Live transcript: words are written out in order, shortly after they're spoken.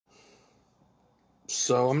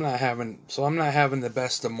So I'm not having the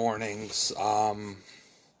best of mornings.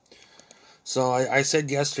 So I said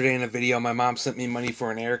yesterday in a video, my mom sent me money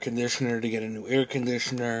for an air conditioner to get a new air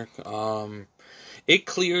conditioner. It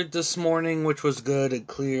cleared this morning, which was good.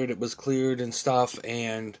 It was cleared and stuff,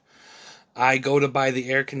 and I go to buy the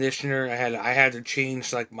air conditioner. I had to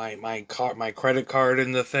change like my credit card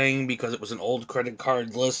in the thing because it was an old credit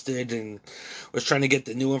card listed, and was trying to get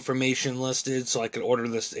the new information listed so I could order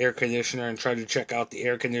this air conditioner and try to check out the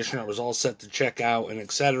air conditioner. It was all set to check out and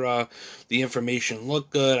etc. The information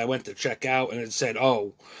looked good. I went to check out and it said,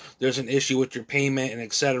 "Oh, there's an issue with your payment and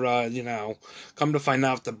etc." Come to find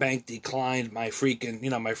out the bank declined my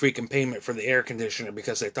freaking payment for the air conditioner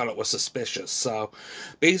because they thought it was suspicious. So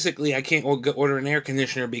basically, I can't order an air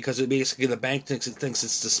conditioner because the bank thinks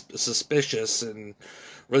it's suspicious and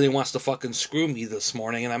really wants to fucking screw me this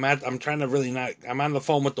morning. And I'm on the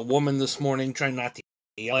phone with the woman this morning trying not to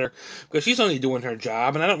yell at her because she's only doing her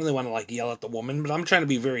job, and I don't really want to like yell at the woman, but I'm trying to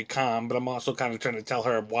be very calm. But I'm also kind of trying to tell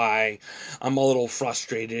her why I'm a little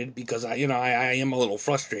frustrated because I am a little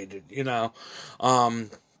frustrated.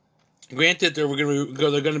 Granted, they're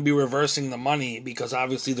going to be reversing the money because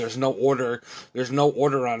obviously there's no order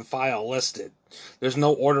on file listed. There's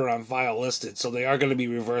no order on file listed, so they are going to be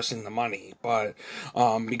reversing the money. But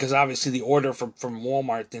because obviously the order from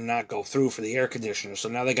Walmart did not go through for the air conditioner, so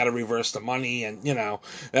now they got to reverse the money, and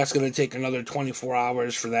that's going to take another 24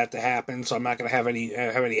 hours for that to happen. So I'm not going to have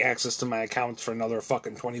any access to my accounts for another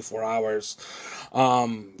fucking 24 hours.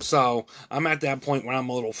 So I'm at that point where I'm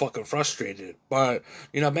a little fucking frustrated. But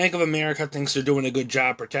Bank of America thinks they're doing a good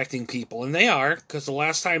job protecting people, and they are, because the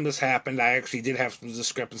last time this happened, I actually did have some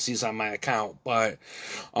discrepancies on my account. But,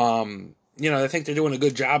 I think they're doing a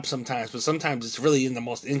good job sometimes, but sometimes it's really in the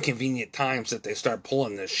most inconvenient times that they start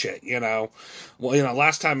pulling this shit, Well,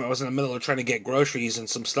 last time I was in the middle of trying to get groceries and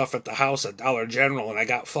some stuff at the house at Dollar General, and I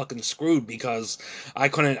got fucking screwed because I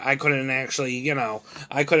couldn't actually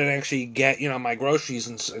get, my groceries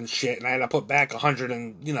and shit, and I had to put back $100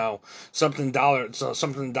 and, something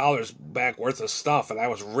dollars back worth of stuff, and I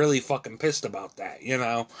was really fucking pissed about that,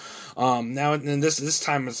 Now, and this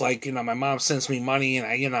time it's like, my mom sends me money, and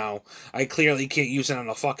I clearly can't use it on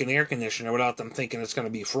a fucking air conditioner without them thinking it's going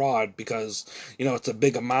to be fraud because, it's a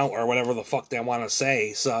big amount or whatever the fuck they want to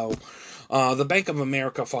say. So, the Bank of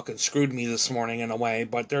America fucking screwed me this morning in a way,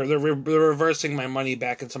 but they're reversing my money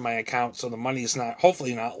back into my account, so the money's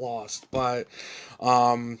hopefully not lost. But,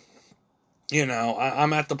 I'm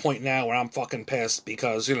at the point now where I'm fucking pissed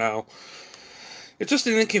because, it's just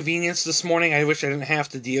an inconvenience this morning I wish I didn't have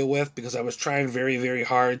to deal with because I was trying very, very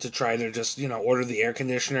hard to try to just, order the air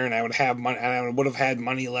conditioner, and I would have money, and I would have had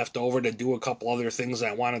money left over to do a couple other things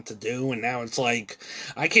I wanted to do, and now it's like,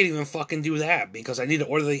 I can't even fucking do that because I need to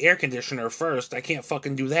order the air conditioner first. I can't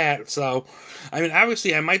fucking do that. So,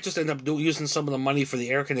 obviously I might just end up using some of the money for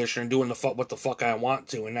the air conditioner and doing what the fuck I want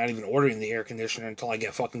to, and not even ordering the air conditioner until I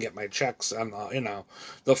get my checks on,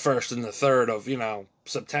 the 1st and the 3rd of,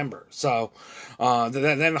 September. So,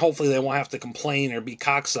 then hopefully they won't have to complain or be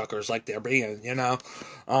cocksuckers like they're being,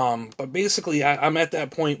 But basically, I'm at that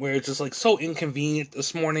point where it's just like so inconvenient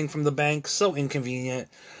this morning from the bank, so inconvenient.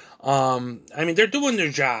 They're doing their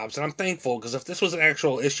jobs, and I'm thankful, because if this was an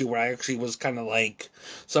actual issue where I actually was kind of like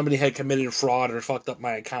somebody had committed fraud or fucked up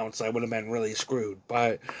my accounts, I would have been really screwed.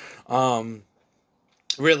 But,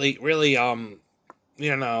 really,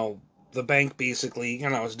 the bank basically,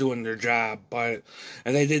 is doing their job, and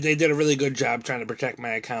they did a really good job trying to protect my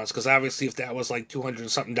accounts, because obviously if that was like $200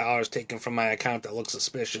 something taken from my account that looks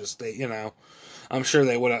suspicious, I'm sure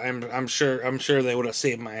they would have, I'm sure they would have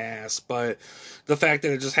saved my ass. But the fact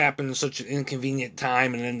that it just happened in such an inconvenient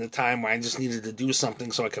time, and in the time where I just needed to do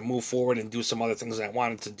something so I could move forward and do some other things I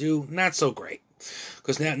wanted to do, not so great.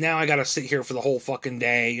 Because now I gotta sit here for the whole fucking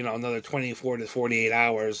day, another 24 to 48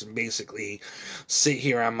 hours, and basically sit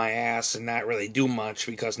here on my ass and not really do much,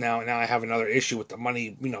 because now I have another issue with the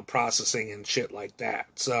money, processing and shit like that.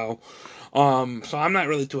 So I'm not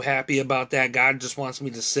really too happy about that. God just wants me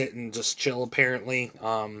to sit and just chill, apparently.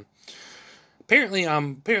 Apparently,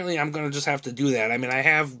 I'm gonna just have to do that. I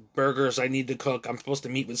have burgers I need to cook. I'm supposed to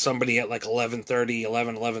meet with somebody at like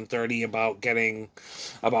 11:30 about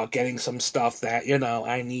getting some stuff that,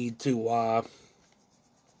 I need to,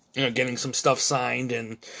 getting some stuff signed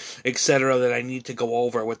and etc. that I need to go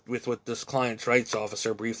over with this client's rights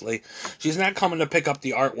officer briefly. She's not coming to pick up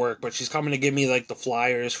the artwork, but she's coming to give me like the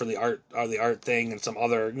flyers for the art thing, and some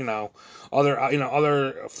other,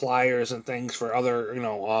 other flyers and things for other,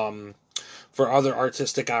 for other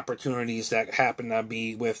artistic opportunities that happen to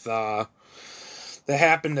be with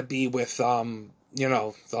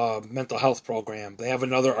the mental health program. They have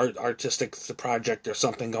another artistic project or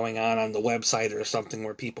something going on the website or something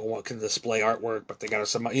where people can display artwork, but they got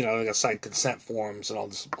they got sign consent forms and all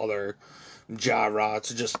this other jara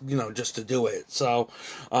to just to do it. So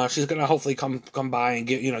she's gonna hopefully come by and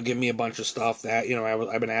give me a bunch of stuff that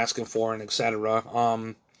I've been asking for and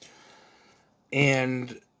etc.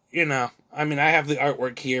 And I mean, I have the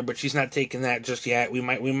artwork here, but she's not taking that just yet. We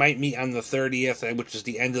might meet on the 30th, which is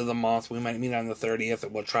the end of the month. We might meet on the 30th,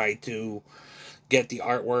 and we'll try to get the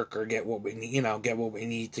artwork or get what we need, get what we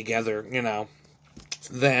need together,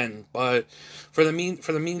 then. But for the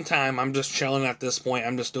meantime, I'm just chilling at this point.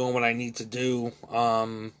 I'm just doing what I need to do.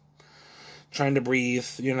 Trying to breathe,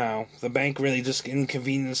 The bank really just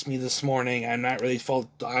inconvenienced me this morning. I'm not really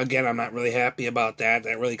happy about that.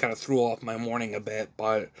 That really kind of threw off my morning a bit,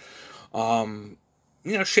 but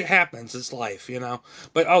shit happens. It's life,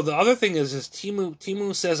 But the other thing is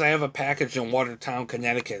Temu says I have a package in Watertown,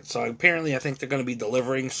 Connecticut. So apparently I think they're going to be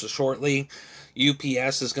delivering shortly.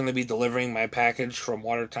 UPS is going to be delivering my package from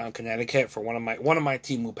Watertown, Connecticut for one of my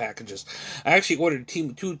Temu packages. I actually ordered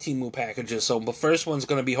two Temu packages, so the first one's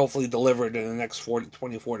going to be hopefully delivered in the next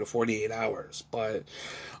 24 to 48 hours. But,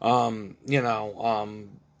 so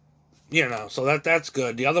that's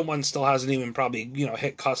good. The other one still hasn't even probably,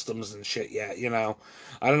 hit customs and shit yet,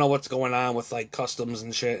 I don't know what's going on with, like, customs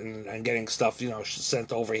and shit and getting stuff,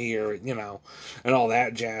 sent over here, and all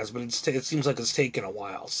that jazz, but it seems like it's taking a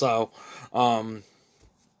while, so I'm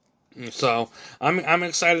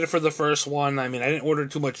excited for the first one. I mean, I didn't order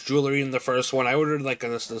too much jewelry in the first one. I ordered, like,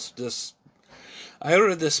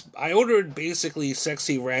 I ordered basically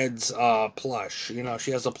Sexy Red's plush.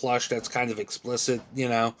 She has a plush that's kind of explicit,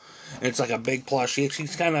 and it's like a big plush.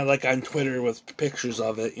 She's kind of like on Twitter with pictures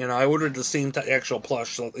of it, I ordered the same actual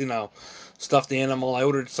plush, stuffed animal. I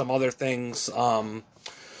ordered some other things.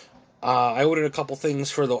 I ordered a couple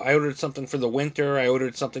things I ordered something for the winter. I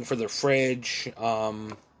ordered something for the fridge.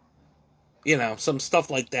 Some stuff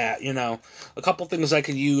like that, a couple things I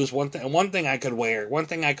could use, one thing I could wear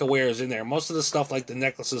is in there. Most of the stuff, like the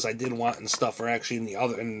necklaces I did want and stuff, are actually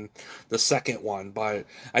in the second one, but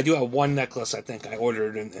I do have one necklace I think I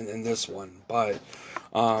ordered in this one, but,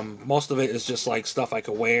 most of it is just like stuff I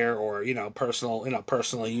could wear or,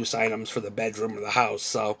 personal use items for the bedroom or the house,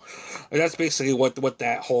 so that's basically what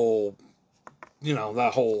that whole,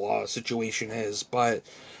 situation is, but,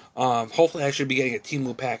 hopefully I should be getting a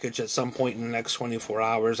Temu package at some point in the next 24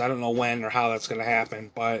 hours. I don't know when or how that's going to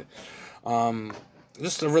happen, but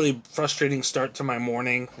just a really frustrating start to my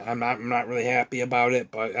morning. I'm not really happy about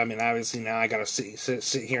it, but I mean, obviously now I got to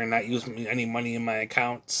sit here and not use any money in my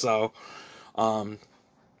account. So, and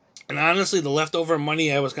honestly, the leftover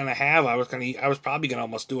money I was going to have, I was probably going to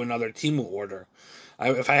almost do another Temu order.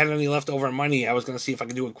 If I had any leftover money, I was going to see if I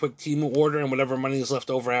could do a quick Temu order, and whatever money is left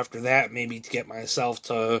over after that, maybe to get myself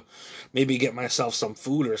some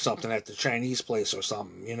food or something at the Chinese place or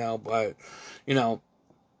something, but,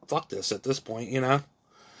 fuck this at this point, I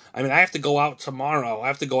mean, I have to go out tomorrow.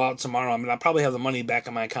 I mean, I'll probably have the money back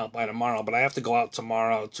in my account by tomorrow, but I have to go out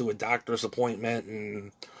tomorrow to a doctor's appointment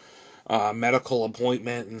and medical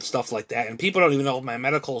appointment and stuff like that, and people don't even know if my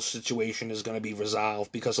medical situation is going to be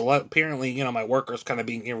resolved, because apparently, my worker's kind of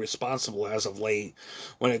being irresponsible as of late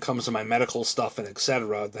when it comes to my medical stuff and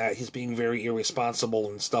etc. That he's being very irresponsible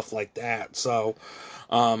and stuff like that. So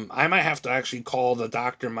I might have to actually call the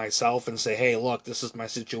doctor myself and say, hey, look, this is my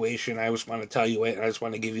situation. I just want to tell you it. I just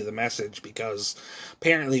want to give you the message, because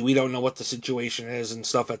apparently we don't know what the situation is and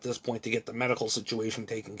stuff at this point to get the medical situation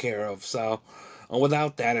taken care of. So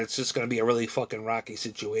without that, it's just going to be a really fucking rocky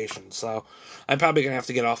situation. So I'm probably going to have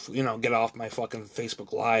to get off my fucking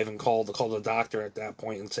Facebook Live and call the doctor at that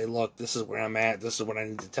point and say, look, this is where I'm at. This is what I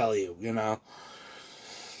need to tell you,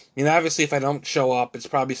 obviously if I don't show up, it's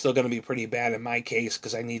probably still going to be pretty bad in my case,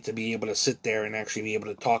 because I need to be able to sit there and actually be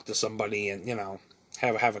able to talk to somebody and,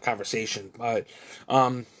 have a conversation. But,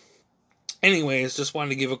 anyways, just wanted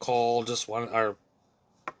to give a call,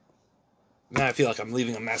 now I feel like I'm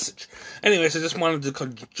leaving a message. Anyways, I just wanted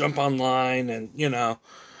to jump online and,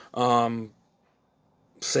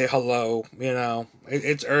 say hello,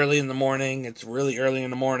 It's early in the morning. It's really early in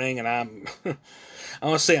the morning, and I'm I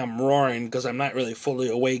want to say I'm roaring because I'm not really fully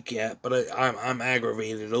awake yet, but I'm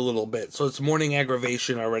aggravated a little bit. So it's morning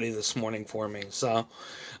aggravation already this morning for me. So,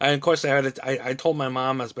 and of course, I told my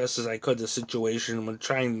mom as best as I could the situation. We're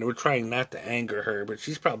trying not to anger her, but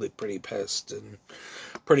she's probably pretty pissed and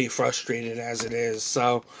pretty frustrated as it is.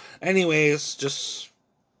 So, anyways, just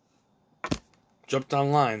jumped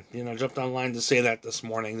online, jumped online to say that this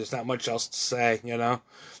morning. There's not much else to say,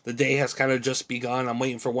 The day has kind of just begun. I'm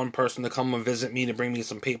waiting for one person to come and visit me to bring me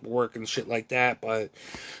some paperwork and shit like that, but I'm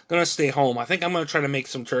gonna stay home. I think I'm gonna try to make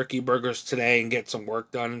some turkey burgers today and get some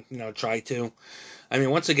work done, try to. I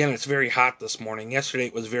mean, once again, it's very hot this morning. Yesterday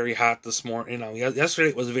it was very hot this morning, yesterday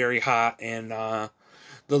it was very hot, and,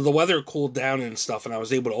 the weather cooled down and stuff, and I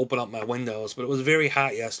was able to open up my windows, but it was very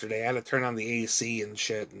hot yesterday. I had to turn on the AC and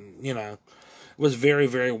shit, and, it was very,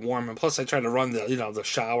 very warm, and plus I tried to run the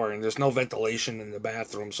shower, and there's no ventilation in the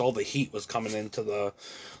bathroom, so all the heat was coming into the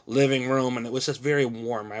living room, and it was just very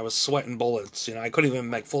warm. I was sweating bullets, I couldn't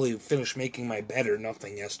even fully finish making my bed or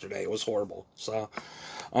nothing yesterday. It was horrible. So,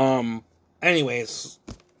 anyways,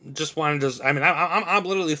 just wanted to. I mean, I'm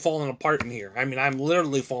literally falling apart in here. I'm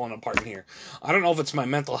literally falling apart in here. I don't know if it's my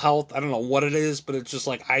mental health. I don't know what it is, but it's just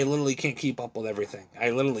like I literally can't keep up with everything. I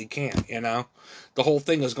literally can't. The whole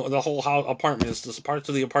thing is going. The whole apartment is just parts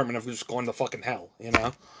of the apartment are just going to fucking hell.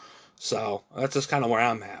 So that's just kind of where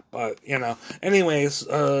I'm at. But anyways,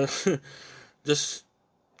 just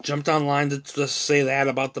jumped online to just say that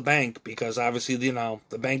about the bank, because obviously, the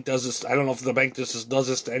bank does this. I don't know if the bank does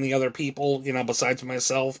this to any other people, besides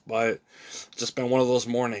myself, but it's just been one of those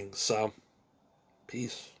mornings. So,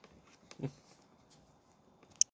 peace.